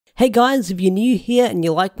Hey guys, if you're new here and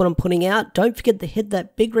you like what I'm putting out, don't forget to hit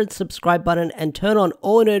that big red subscribe button and turn on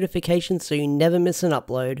all notifications so you never miss an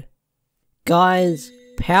upload. Guys,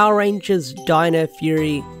 Power Rangers Dino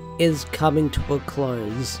Fury is coming to a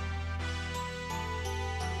close.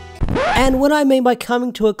 And what I mean by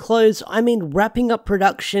coming to a close, I mean wrapping up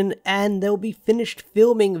production, and they'll be finished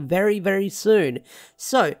filming very soon.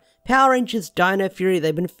 So, Power Rangers Dino Fury,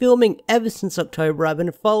 they've been filming ever since October. I've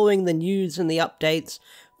been following the news and the updates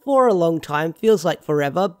for a long time, feels like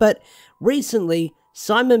forever, but recently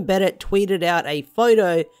Simon Bennett tweeted out a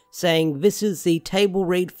photo saying this is the table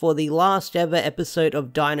read for the last ever episode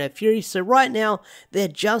of Dino Fury. So right now they're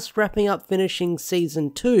just wrapping up finishing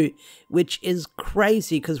season 2, which is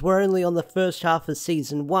crazy because we're only on the first half of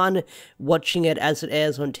season 1, watching it as it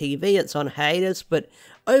airs on TV. It's on hiatus, but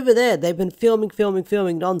over there they've been filming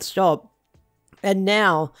non-stop, and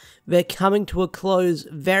now they're coming to a close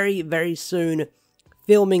very soon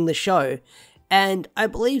filming the show. And I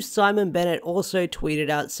believe Simon Bennett also tweeted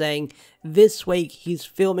out saying this week he's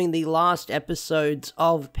filming the last episodes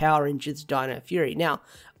of Power Rangers Dino Fury. Now,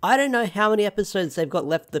 I don't know how many episodes they've got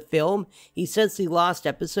left to film. He says the last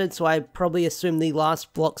episode, so I probably assume the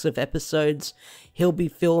last blocks of episodes he'll be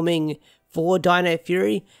filming for Dino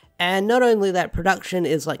Fury. And not only that, production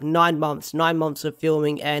is like 9 months of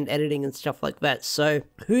filming and editing and stuff like that. So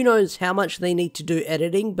who knows how much they need to do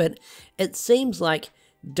editing, but it seems like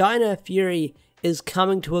Dino Fury is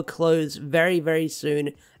coming to a close very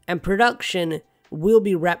soon, and production will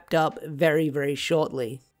be wrapped up very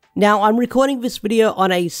shortly. Now, I'm recording this video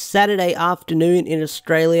on a Saturday afternoon in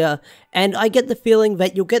Australia, and I get the feeling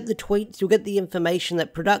that you'll get the tweets, you'll get the information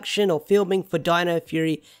that production or filming for Dino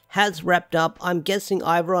Fury has wrapped up. I'm guessing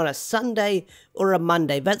either on a Sunday or a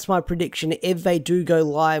Monday. That's my prediction if they do go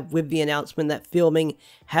live with the announcement that filming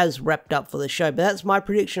has wrapped up for the show. But that's my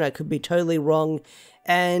prediction. I could be totally wrong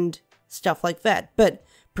and stuff like that. But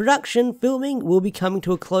production, filming will be coming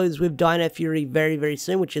to a close with Dino Fury very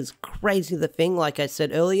soon, which is crazy the thing, like I said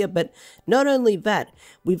earlier. But not only that,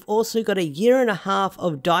 we've also got a year and a half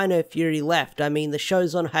of Dino Fury left. I mean, the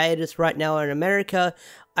show's on hiatus right now in America.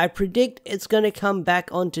 I predict it's going to come back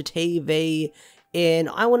onto TV in,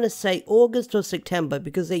 I want to say, August or September,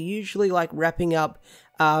 because they're usually like wrapping up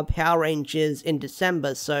Power Rangers in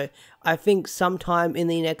December. So I think sometime in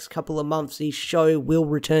the next couple of months, the show will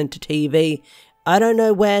return to TV. I don't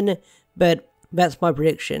know when, but that's my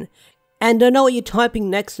prediction. And I know what you're typing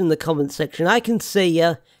next in the comment section. I can see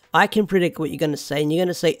ya. I can predict what you're going to say. And you're going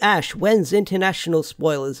to say, Ash, when's international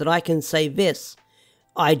spoilers? And I can say this.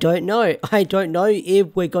 I don't know. I don't know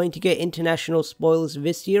if we're going to get international spoilers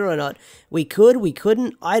this year or not. We could, we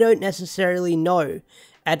couldn't. I don't necessarily know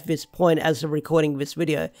at this point as of recording this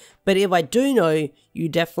video. But if I do know, you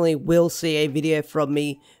definitely will see a video from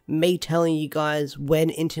me telling you guys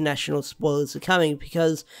when international spoilers are coming,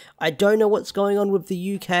 because I don't know what's going on with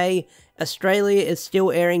the UK. Australia is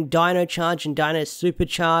still airing Dino Charge and Dino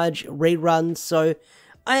Supercharge reruns, so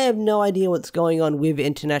I have no idea what's going on with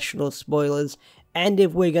international spoilers and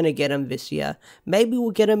if we're going to get them this year. Maybe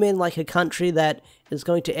we'll get them in like a country that is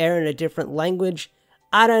going to air in a different language.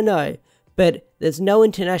 I don't know. But there's no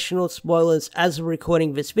international spoilers as of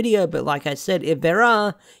recording this video, but like I said, if there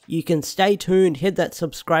are, you can stay tuned, hit that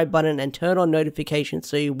subscribe button and turn on notifications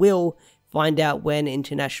so you will find out when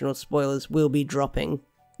international spoilers will be dropping.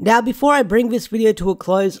 Now, before I bring this video to a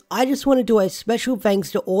close, I just want to do a special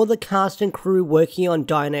thanks to all the cast and crew working on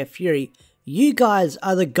Dino Fury. You guys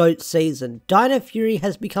are the GOAT season. Dino Fury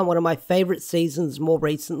has become one of my favorite seasons more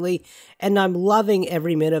recently, and I'm loving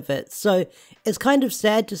every minute of it. So it's kind of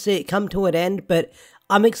sad to see it come to an end, but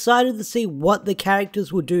I'm excited to see what the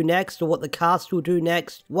characters will do next, or what the cast will do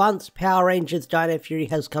next once Power Rangers Dino Fury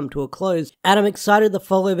has come to a close, and I'm excited to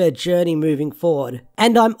follow their journey moving forward.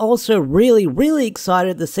 And I'm also really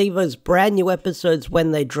excited to see those brand new episodes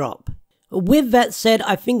when they drop. With that said,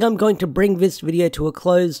 I think I'm going to bring this video to a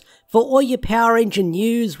close. For all your Power Ranger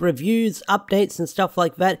news, reviews, updates and stuff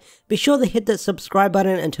like that, be sure to hit that subscribe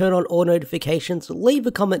button and turn on all notifications, leave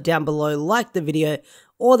a comment down below, like the video,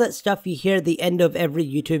 all that stuff you hear at the end of every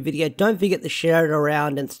YouTube video. Don't forget to share it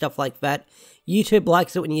around and stuff like that. YouTube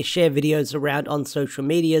likes it when you share videos around on social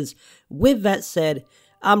medias. With that said,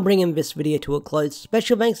 I'm bringing this video to a close.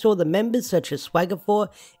 Special thanks to all the members such as Swagger4.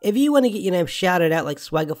 If you want to get your name shouted out like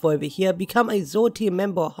Swagger4 over here, become a Zord tier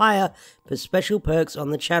member or higher for special perks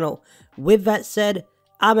on the channel. With that said,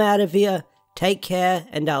 I'm out of here. Take care,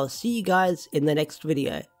 and I'll see you guys in the next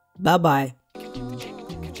video. Bye bye.